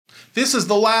This is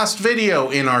the last video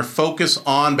in our focus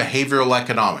on behavioral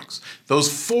economics.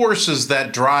 Those forces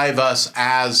that drive us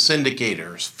as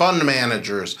syndicators, fund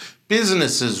managers,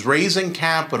 businesses raising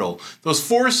capital, those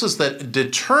forces that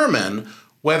determine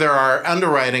whether our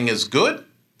underwriting is good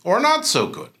or not so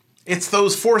good. It's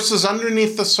those forces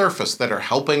underneath the surface that are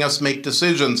helping us make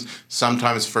decisions,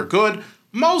 sometimes for good,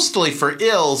 mostly for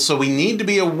ill, so we need to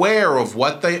be aware of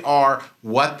what they are,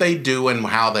 what they do, and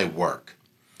how they work.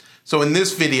 So in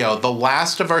this video, the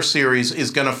last of our series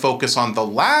is going to focus on the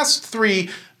last three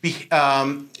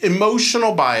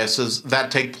emotional biases that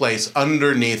take place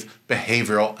underneath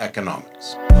behavioral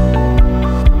economics.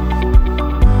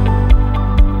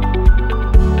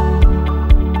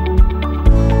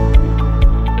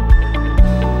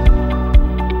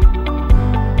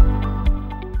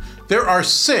 There are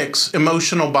 6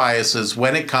 emotional biases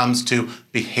when it comes to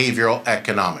behavioral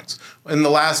economics. In the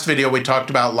last video, we talked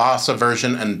about loss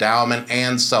aversion, endowment,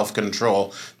 and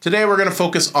self-control. Today, we're going to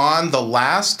focus on the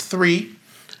last 3,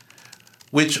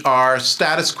 which are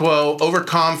status quo,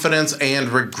 overconfidence, and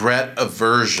regret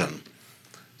aversion.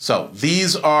 So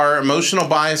these are emotional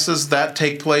biases that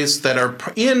take place that are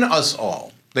in us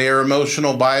all. They are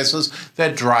emotional biases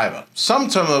that drive us, some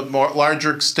to a more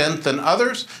larger extent than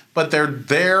others, but they're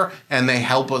there and they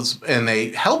help us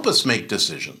make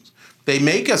decisions. They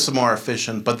make us more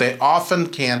efficient, but they often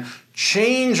can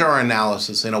change our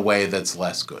analysis in a way that's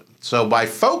less good. So by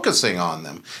focusing on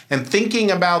them and thinking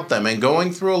about them and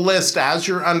going through a list as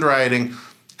you're underwriting,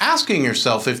 asking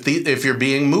yourself if you're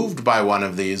being moved by one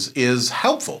of these is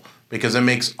helpful, because it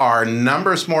makes our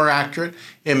numbers more accurate,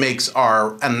 it makes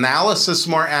our analysis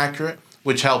more accurate,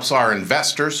 which helps our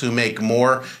investors who make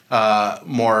more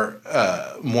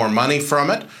money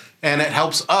from it, and it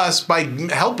helps us by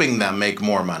helping them make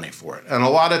more money for it. And a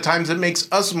lot of times it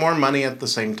makes us more money at the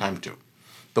same time too.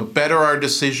 The better our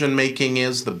decision making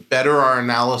is, the better our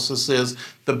analysis is,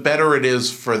 the better it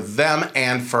is for them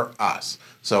and for us.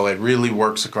 So it really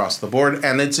works across the board,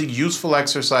 and it's a useful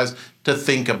exercise to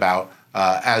think about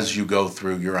as you go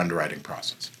through your underwriting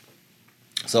process.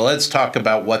 So let's talk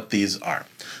about what these are.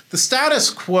 The status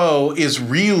quo is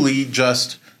really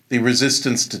just the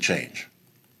resistance to change.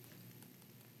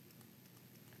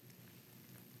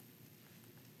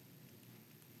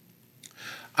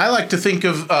 I like to think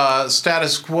of the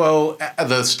status quo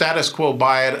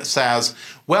bias as,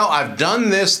 well, I've done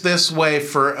this way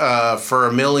for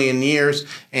a million years,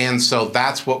 and so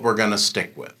that's what we're going to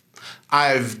stick with.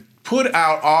 I've put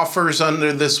out offers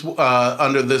under this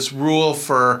rule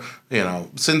for,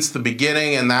 since the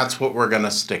beginning, and that's what we're going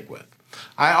to stick with.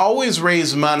 I always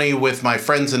raise money with my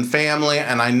friends and family,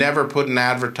 and I never put an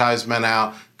advertisement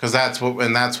out because that's what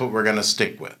we're going to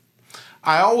stick with.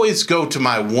 I always go to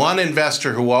my one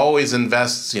investor who always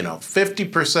invests,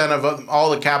 50% of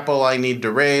all the capital I need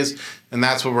to raise, and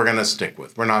that's what we're going to stick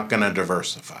with. We're not going to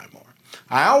diversify more.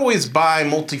 I always buy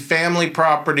multifamily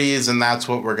properties, and that's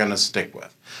what we're going to stick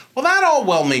with. Well, that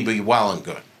all may be well and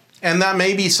good, and that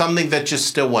may be something that you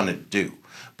still want to do,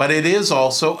 but it is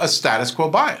also a status quo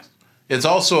bias. It's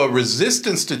also a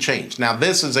resistance to change. Now,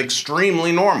 this is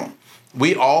extremely normal.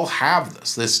 We all have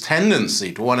this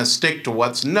tendency to want to stick to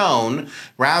what's known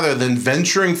rather than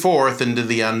venturing forth into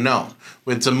the unknown.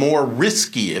 It's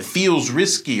it feels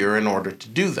riskier in order to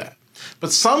do that.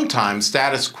 But sometimes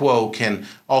status quo can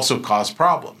also cause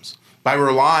problems. By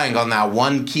relying on that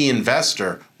one key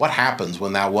investor, what happens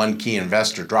when that one key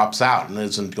investor drops out and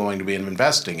isn't going to be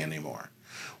investing anymore?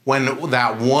 When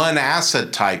that one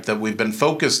asset type that we've been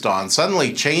focused on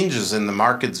suddenly changes in the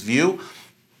market's view,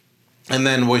 and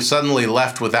then we're suddenly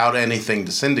left without anything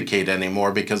to syndicate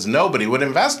anymore because nobody would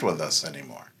invest with us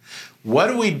anymore. What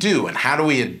do we do, and how do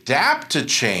we adapt to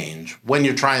change when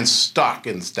you're trying stuck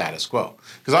in status quo?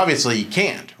 Because obviously you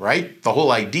can't, right? The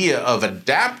whole idea of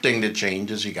adapting to change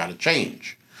is you got to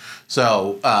change.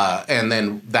 So, and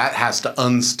then that has to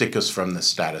unstick us from the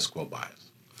status quo bias.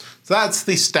 So that's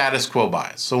the status quo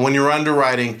bias. So when you're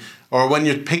underwriting or when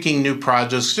you're picking new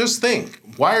projects, just think,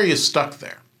 why are you stuck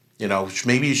there?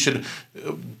 Maybe you should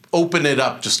open it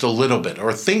up just a little bit,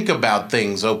 or think about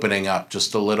things opening up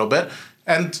just a little bit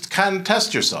and kind of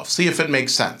test yourself. See if it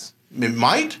makes sense. It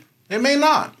might, it may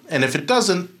not. And if it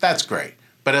doesn't, that's great.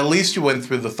 But at least you went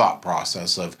through the thought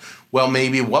process of, well,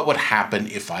 maybe what would happen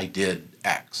if I did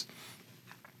X?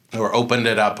 Or opened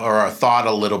it up, or thought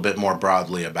a little bit more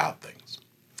broadly about things.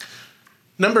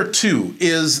 Number 2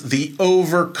 is the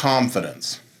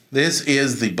overconfidence. This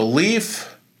is the belief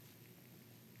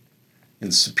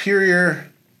in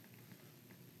superior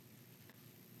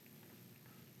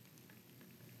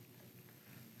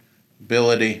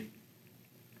ability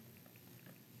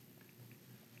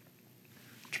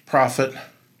to profit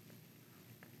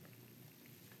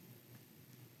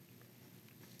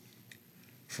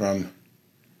from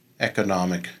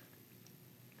economic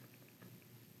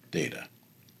data.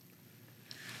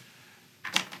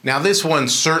 Now, this one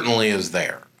certainly is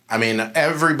there. I mean,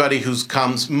 everybody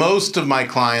most of my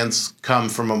clients come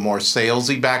from a more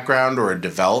salesy background or a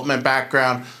development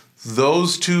background.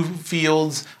 Those two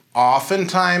fields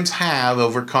oftentimes have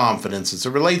overconfidence as it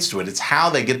relates to it. It's how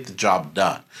they get the job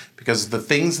done, because the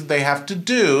things that they have to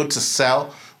do to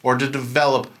sell or to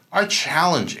develop are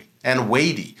challenging and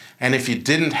weighty. And if you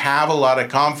didn't have a lot of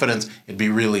confidence, it'd be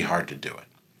really hard to do it.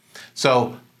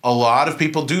 So a lot of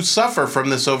people do suffer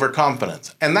from this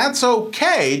overconfidence, and that's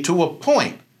okay to a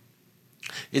point.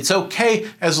 It's okay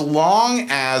as long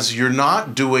as you're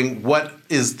not doing what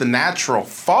is the natural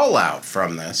fallout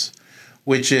from this,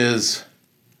 which is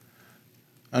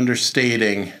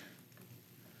understating,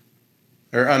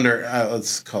 or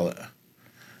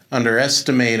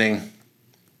underestimating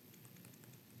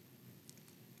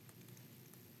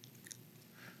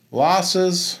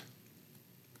losses,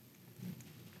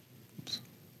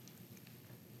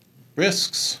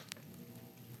 risks,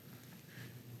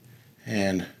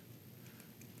 and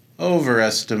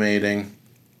overestimating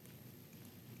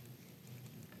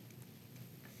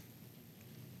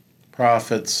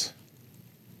profits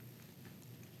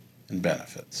and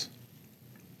benefits.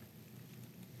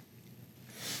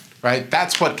 Right?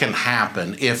 That's what can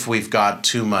happen if we've got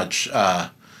too much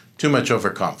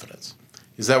overconfidence,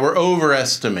 is that we're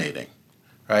overestimating,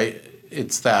 right?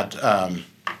 It's that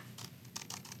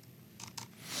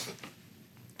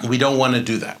we don't want to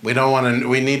do that.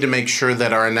 We need to make sure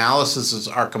that our analyses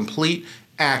are complete,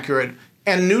 accurate,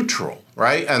 and neutral,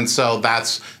 right? And so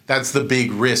that's the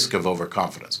big risk of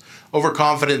overconfidence.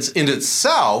 Overconfidence in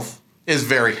itself is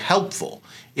very helpful.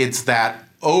 It's that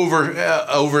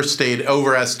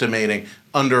overestimating,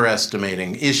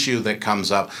 underestimating issue that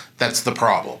comes up. That's the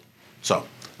problem. So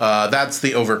that's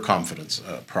the overconfidence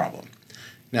problem.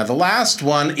 Now, the last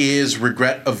one is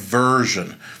regret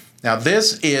aversion. Now,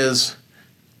 this is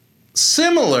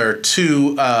similar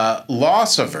to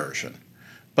loss aversion,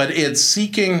 but it's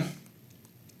seeking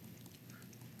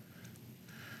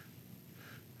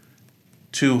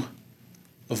to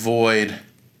avoid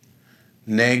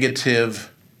negative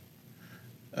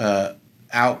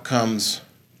outcomes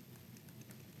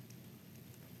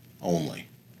only.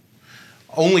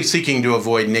 Only seeking to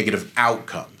avoid negative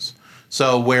outcomes.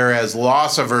 So whereas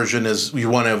loss aversion is you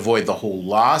want to avoid the whole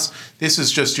loss, this is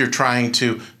just you're trying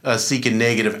to seek a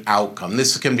negative outcome.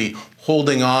 This can be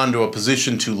holding on to a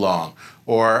position too long,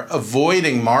 or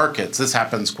avoiding markets. This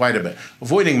happens quite a bit.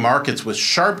 Avoiding markets with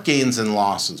sharp gains and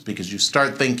losses, because you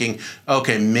start thinking,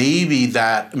 okay, maybe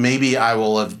I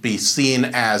will be seen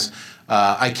as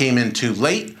I came in too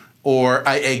late or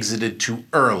I exited too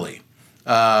early.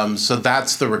 So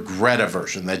that's the regret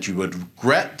aversion, that you would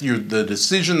regret the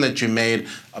decision that you made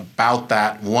about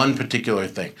that one particular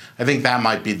thing. I think that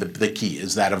might be the key,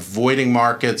 is that avoiding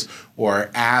markets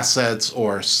or assets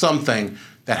or something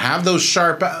that have those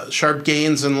sharp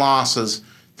gains and losses,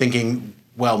 thinking,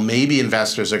 well, maybe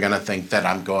investors are going to think that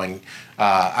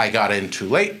I got in too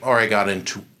late or I got in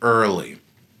too early.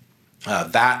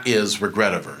 That is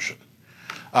regret aversion.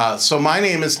 So my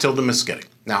name is Tilda Moschetti.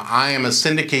 Now, I am a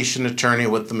syndication attorney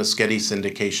with the Moschetti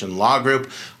Syndication Law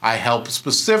Group. I help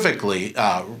specifically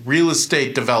real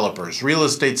estate developers, real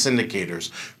estate syndicators,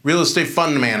 real estate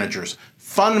fund managers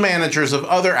of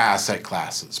other asset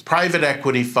classes, private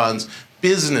equity funds,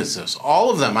 businesses,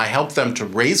 all of them. I help them to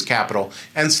raise capital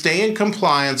and stay in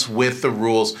compliance with the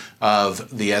rules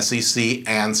of the SEC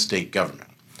and state government.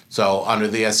 So under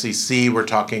the SEC, we're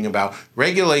talking about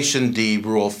Regulation D,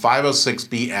 Rule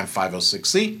 506B and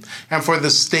 506C. And for the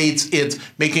states, it's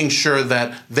making sure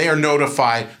that they are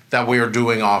notified that we are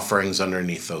doing offerings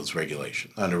underneath those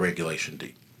regulations, under Regulation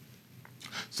D.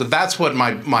 So that's what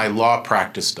my law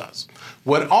practice does.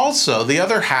 What also, the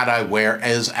other hat I wear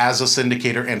is as a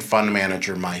syndicator and fund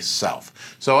manager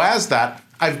myself. So as that,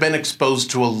 I've been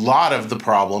exposed to a lot of the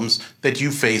problems that you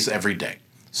face every day.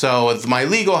 So with my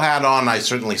legal hat on, I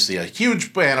certainly see a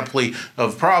huge panoply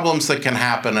of problems that can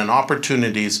happen and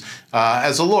opportunities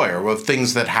as a lawyer, with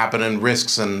things that happen and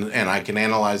risks, and I can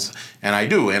analyze, and I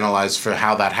do analyze for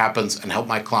how that happens and help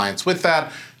my clients with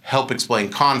that, help explain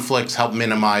conflicts, help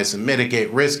minimize and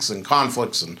mitigate risks and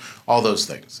conflicts and all those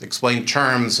things, explain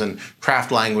terms and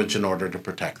craft language in order to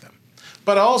protect them.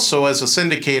 But also, as a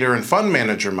syndicator and fund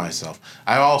manager myself,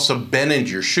 I also been in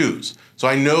your shoes. So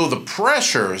I know the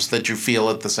pressures that you feel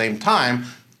at the same time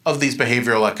of these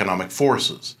behavioral economic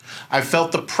forces. I've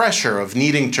felt the pressure of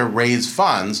needing to raise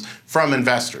funds from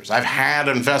investors. I've had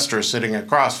investors sitting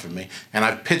across from me, and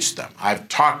I've pitched them. I've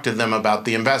talked to them about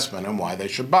the investment and why they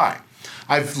should buy.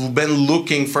 I've been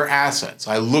looking for assets.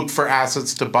 I look for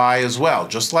assets to buy as well,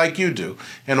 just like you do,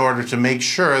 in order to make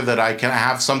sure that I can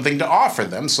have something to offer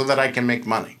them so that I can make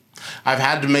money. I've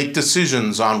had to make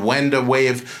decisions on when to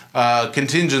waive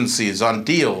contingencies on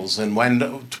deals and when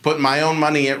to put my own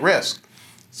money at risk.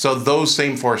 So those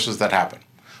same forces that happen.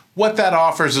 What that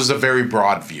offers is a very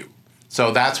broad view.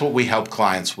 So that's what we help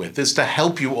clients with, is to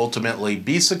help you ultimately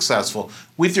be successful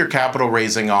with your capital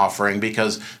raising offering,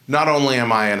 because not only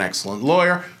am I an excellent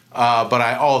lawyer, but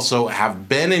I also have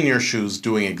been in your shoes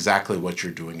doing exactly what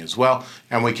you're doing as well,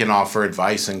 and we can offer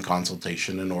advice and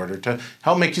consultation in order to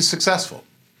help make you successful.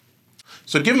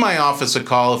 So give my office a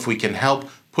call if we can help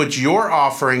put your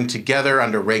offering together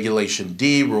under Regulation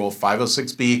D, Rule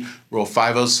 506B, Rule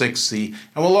 506C,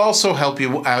 and we'll also help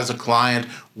you as a client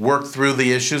work through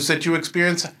the issues that you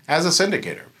experience as a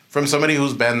syndicator from somebody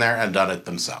who's been there and done it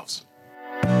themselves.